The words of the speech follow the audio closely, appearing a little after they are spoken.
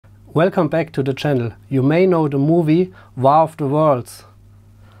Welcome back to the channel. You may know the movie War of the Worlds,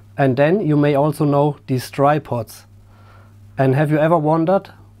 and then you may also know these tripods. And have you ever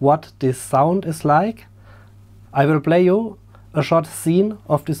wondered what this sound is like? I will play you a short scene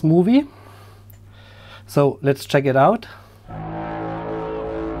of this movie. So let's check it out.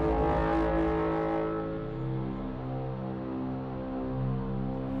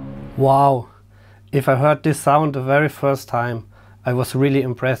 Wow, if I heard this sound the very first time, I was really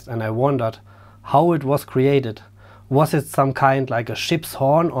impressed and I wondered how it was created. Was it some kind like a ship's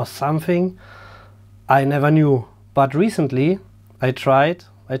horn or something? I never knew, but recently I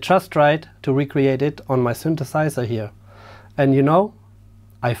just tried to recreate it on my synthesizer here. And you know,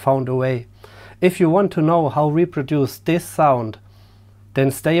 I found a way. If you want to know how to reproduce this sound,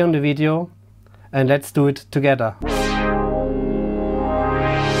 then stay on the video and let's do it together.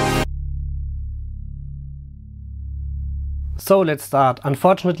 So let's start.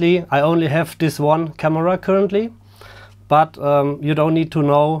 Unfortunately, I only have this one camera currently, but you don't need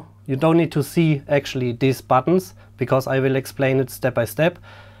to see actually these buttons, because I will explain it step by step.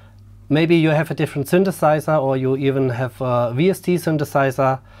 Maybe you have a different synthesizer, or you even have a VST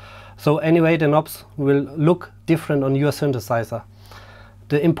synthesizer. So anyway, the knobs will look different on your synthesizer.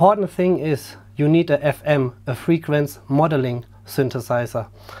 The important thing is you need a FM, a frequency modeling synthesizer.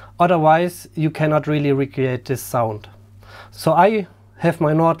 Otherwise, you cannot really recreate this sound. So I have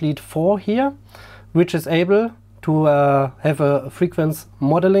my Nordlead 4 here, which is able to have a frequency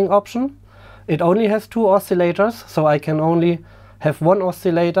modeling option. It only has 2 oscillators, so I can only have one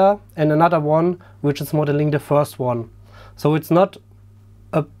oscillator and another one which is modeling the first one. So it's not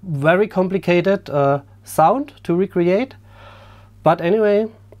a very complicated sound to recreate. But anyway,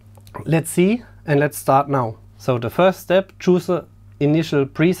 let's see and let's start now. So the first step, choose an initial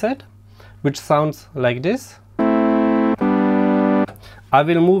preset, which sounds like this. I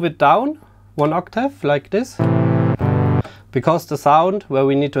will move it down 1 octave like this, because the sound where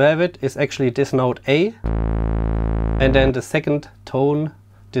we need to have it is actually this note A, and then the second tone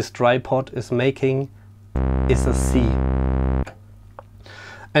this tripod is making is a C.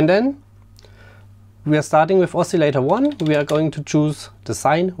 And then we are starting with oscillator 1. We are going to choose the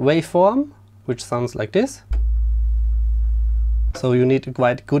sine waveform, which sounds like this. So you need a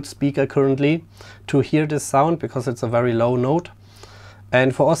quite good speaker currently to hear this sound, because it's a very low note.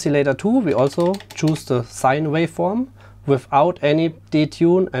 And for oscillator 2 we also choose the sine waveform without any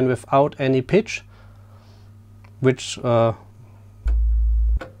detune and without any pitch, which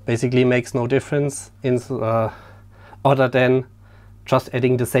basically makes no difference in, other than just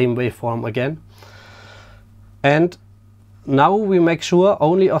adding the same waveform again. And now we make sure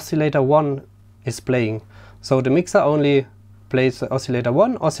only oscillator 1 is playing. So the mixer only plays oscillator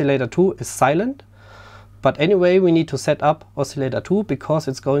 1, oscillator 2 is silent. But anyway, we need to set up oscillator 2 because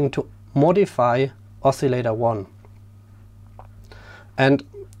it's going to modify oscillator 1. And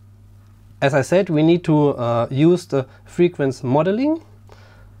as I said, we need to use the frequency modeling,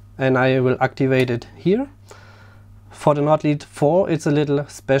 and I will activate it here. For the Nordlead 4 it's a little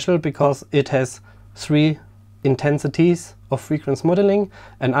special because it has 3 intensities of frequency modeling,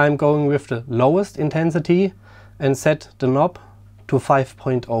 and I'm going with the lowest intensity and set the knob to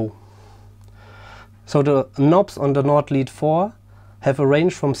 5.0. So the knobs on the Nordlead 4 have a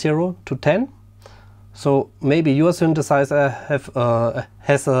range from 0 to 10. So maybe your synthesizer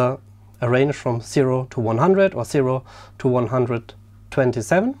has a range from 0 to 100 or 0 to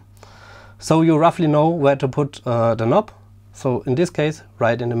 127. So you roughly know where to put the knob. So in this case,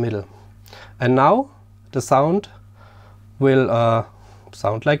 right in the middle. And now the sound will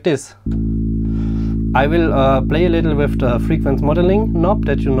sound like this. I will play a little with the frequency modeling knob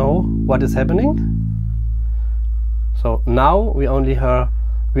that you know what is happening. So now we only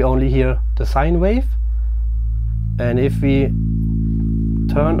hear the sine wave, and if we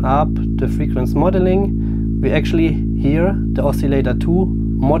turn up the frequency modeling, we actually hear the oscillator 2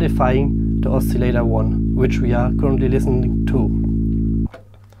 modifying the oscillator 1, which we are currently listening to.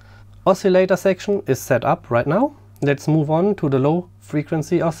 Oscillator section is set up right now. Let's move on to the low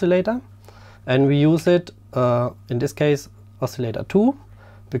frequency oscillator, and we use it in this case oscillator 2,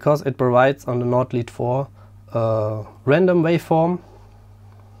 because it provides on the Nordlead 4 random waveform,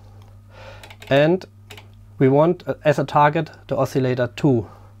 and we want as a target the oscillator 2.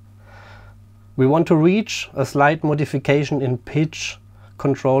 We want to reach a slight modification in pitch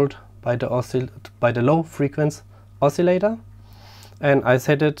controlled by the low frequency oscillator, and I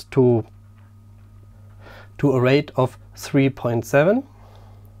set it to a rate of 3.7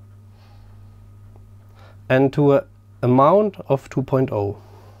 and to an amount of 2.0.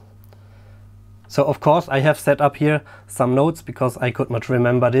 So of course I have set up here some notes because I could not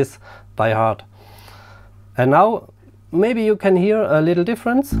remember this by heart. And now maybe you can hear a little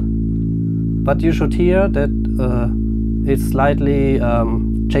difference, but you should hear that it's slightly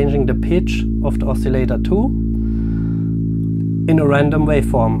changing the pitch of the oscillator too in a random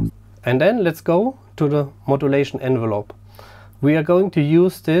waveform. And then let's go to the modulation envelope. We are going to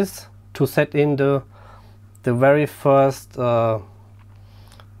use this to set in the very first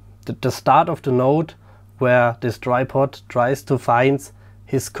the start of the note where this tripod tries to find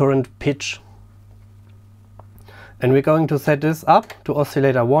his current pitch. And we're going to set this up to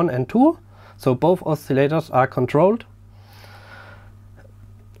oscillator 1 and 2, so both oscillators are controlled.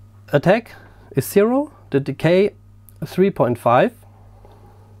 Attack is 0, the decay 3.5,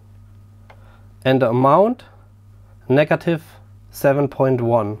 and the amount negative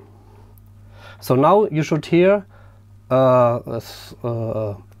 7.1. So now you should hear a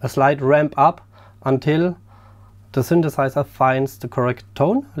slight ramp up until the synthesizer finds the correct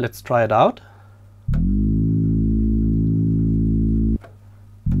tone. Let's try it out.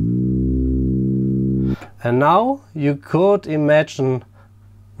 And now you could imagine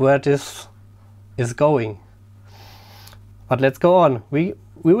where this is going. But let's go on. We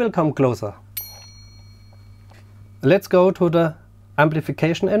will come closer. Let's go to the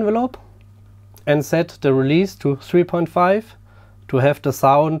amplification envelope and set the release to 3.5 to have the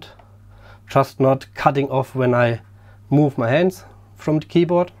sound just not cutting off when I move my hands from the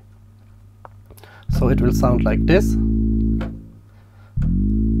keyboard. So it will sound like this.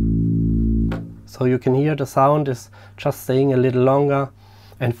 So you can hear the sound is just staying a little longer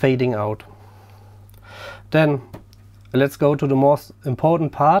and fading out. Then let's go to the most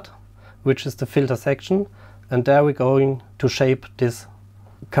important part, which is the filter section, and there we're going to shape this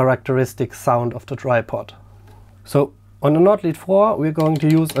characteristic sound of the tripod. So on the Not Lead 4 we're going to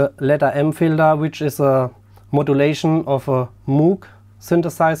use a letter M filter, which is a modulation of a Moog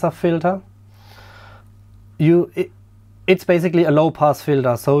synthesizer filter. It's basically a low pass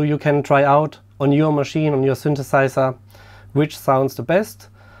filter, so you can try out on your machine, on your synthesizer, which sounds the best.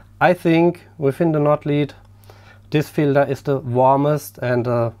 I think within the Not Lead this filter is the warmest and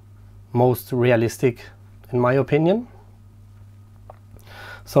most realistic in my opinion.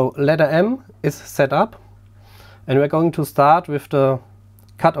 So letter M is set up and we're going to start with the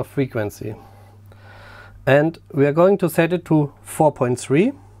cutoff frequency. And we are going to set it to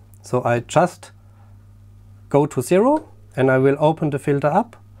 4.3. So I just go to 0 and I will open the filter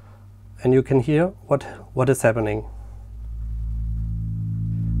up and you can hear what is happening.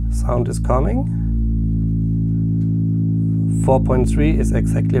 Sound is coming. 4.3 is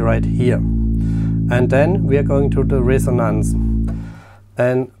exactly right here. And then we are going to the resonance.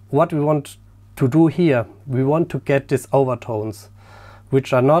 And what we want to do here, we want to get these overtones,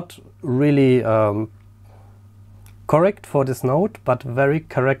 which are not really correct for this note, but very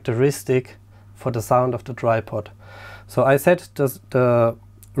characteristic for the sound of the tripod. So I set the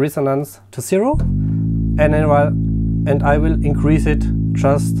resonance to 0 and I will increase it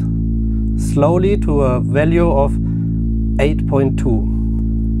just slowly to a value of 8.2.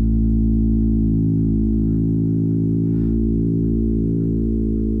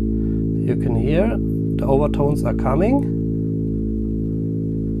 You can hear the overtones are coming.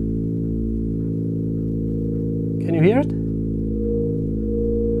 Can you hear it?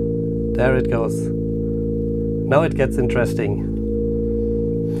 There it goes. Now it gets interesting.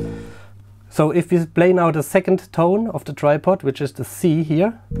 So if we play now the second tone of the tripod, which is the C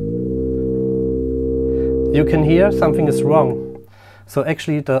here, you can hear something is wrong. So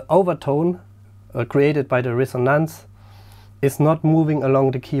actually the overtone created by the resonance is not moving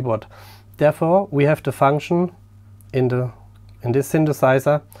along the keyboard. Therefore we have the function in this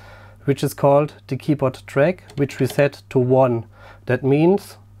synthesizer which is called the keyboard track, which we set to 1. That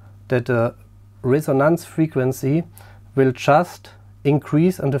means that the resonance frequency will just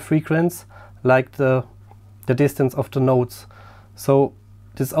increase on the frequency like the distance of the notes. So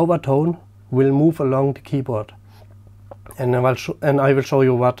this overtone will move along the keyboard. And I will show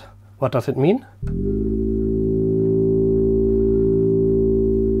you what does it mean.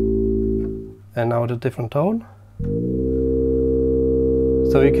 And now the different tone.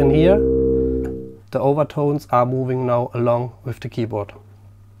 So you can hear the overtones are moving now along with the keyboard.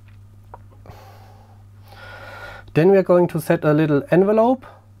 Then we are going to set a little envelope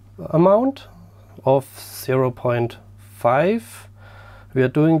amount of 0.5. We are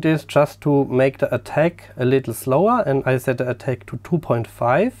doing this just to make the attack a little slower, and I set the attack to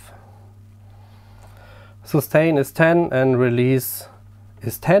 2.5. Sustain is 10 and release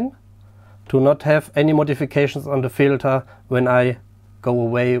is 10, to not have any modifications on the filter when I go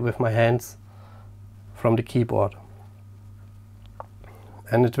away with my hands from the keyboard.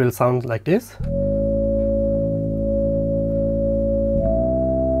 And it will sound like this.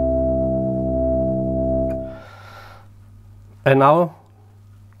 And now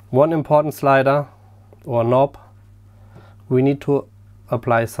one important slider or knob, we need to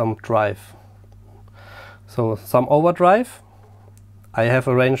apply some drive. So some overdrive. I have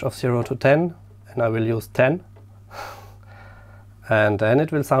a range of 0 to 10 and I will use 10. And then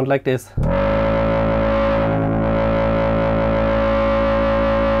it will sound like this.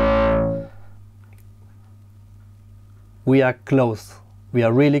 We are close. We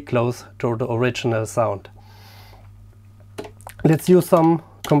are really close to the original sound. Let's use some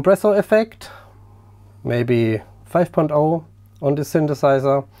compressor effect, maybe 5.0 on the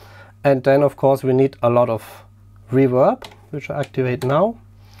synthesizer. And then of course we need a lot of reverb, which I activate now.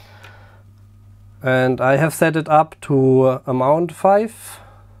 And I have set it up to amount 5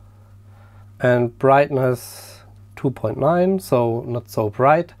 and brightness 2.9, so not so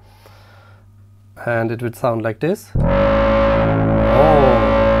bright. And it would sound like this. Oh,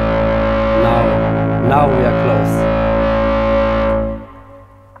 now we are close.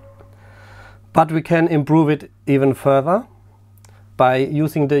 But we can improve it even further by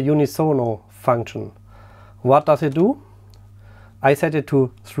using the Unisono function. What does it do? I set it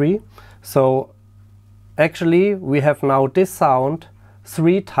to 3. So actually we have now this sound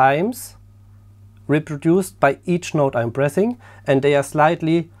 3 times reproduced by each note I'm pressing, and they are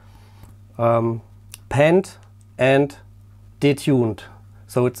slightly panned and detuned.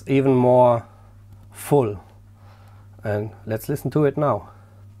 So it's even more full. And let's listen to it now.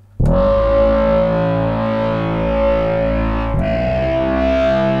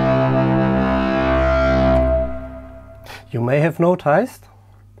 You may have noticed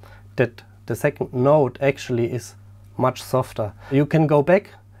that the second note actually is much softer. You can go back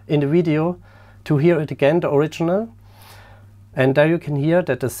in the video to hear it again, the original, and there you can hear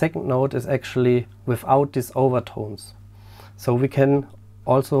that the second note is actually without these overtones. So we can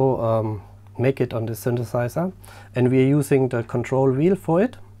also make it on the synthesizer, and we are using the control wheel for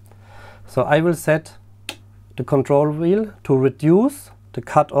it. So I will set the control wheel to reduce the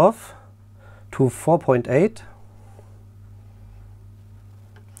cutoff to 4.8.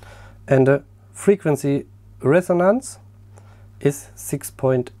 And the frequency resonance is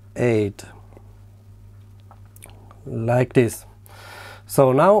 6.8, like this.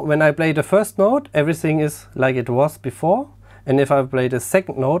 So now when I play the first note, everything is like it was before, and if I play the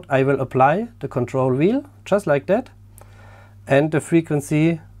second note, I will apply the control wheel just like that, and the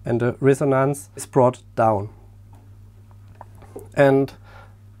frequency and the resonance is brought down. And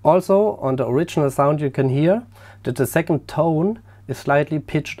also on the original sound you can hear that the second tone is slightly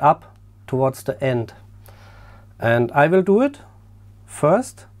pitched up towards the end. And I will do it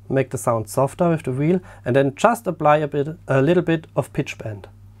first, make the sound softer with the wheel, and then just apply a little bit of pitch bend.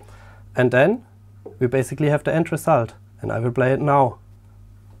 And then we basically have the end result, and I will play it now.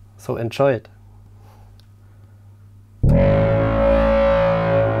 So enjoy it.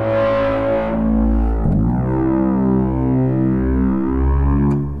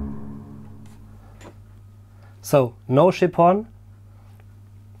 So no chip horn,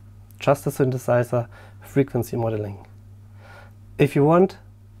 just a synthesizer, frequency modeling. If you want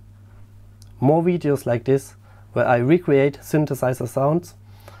more videos like this, where I recreate synthesizer sounds,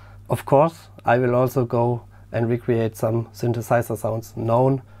 of course I will also go and recreate some synthesizer sounds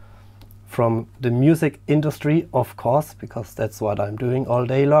known from the music industry, of course, because that's what I'm doing all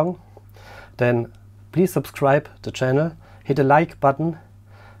day long. Then please subscribe the channel, hit the like button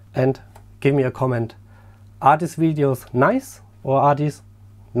and give me a comment. Are these videos nice or are these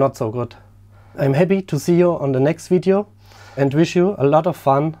not so good? I'm happy to see you on the next video and wish you a lot of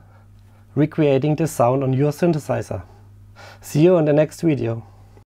fun recreating this sound on your synthesizer. See you in the next video.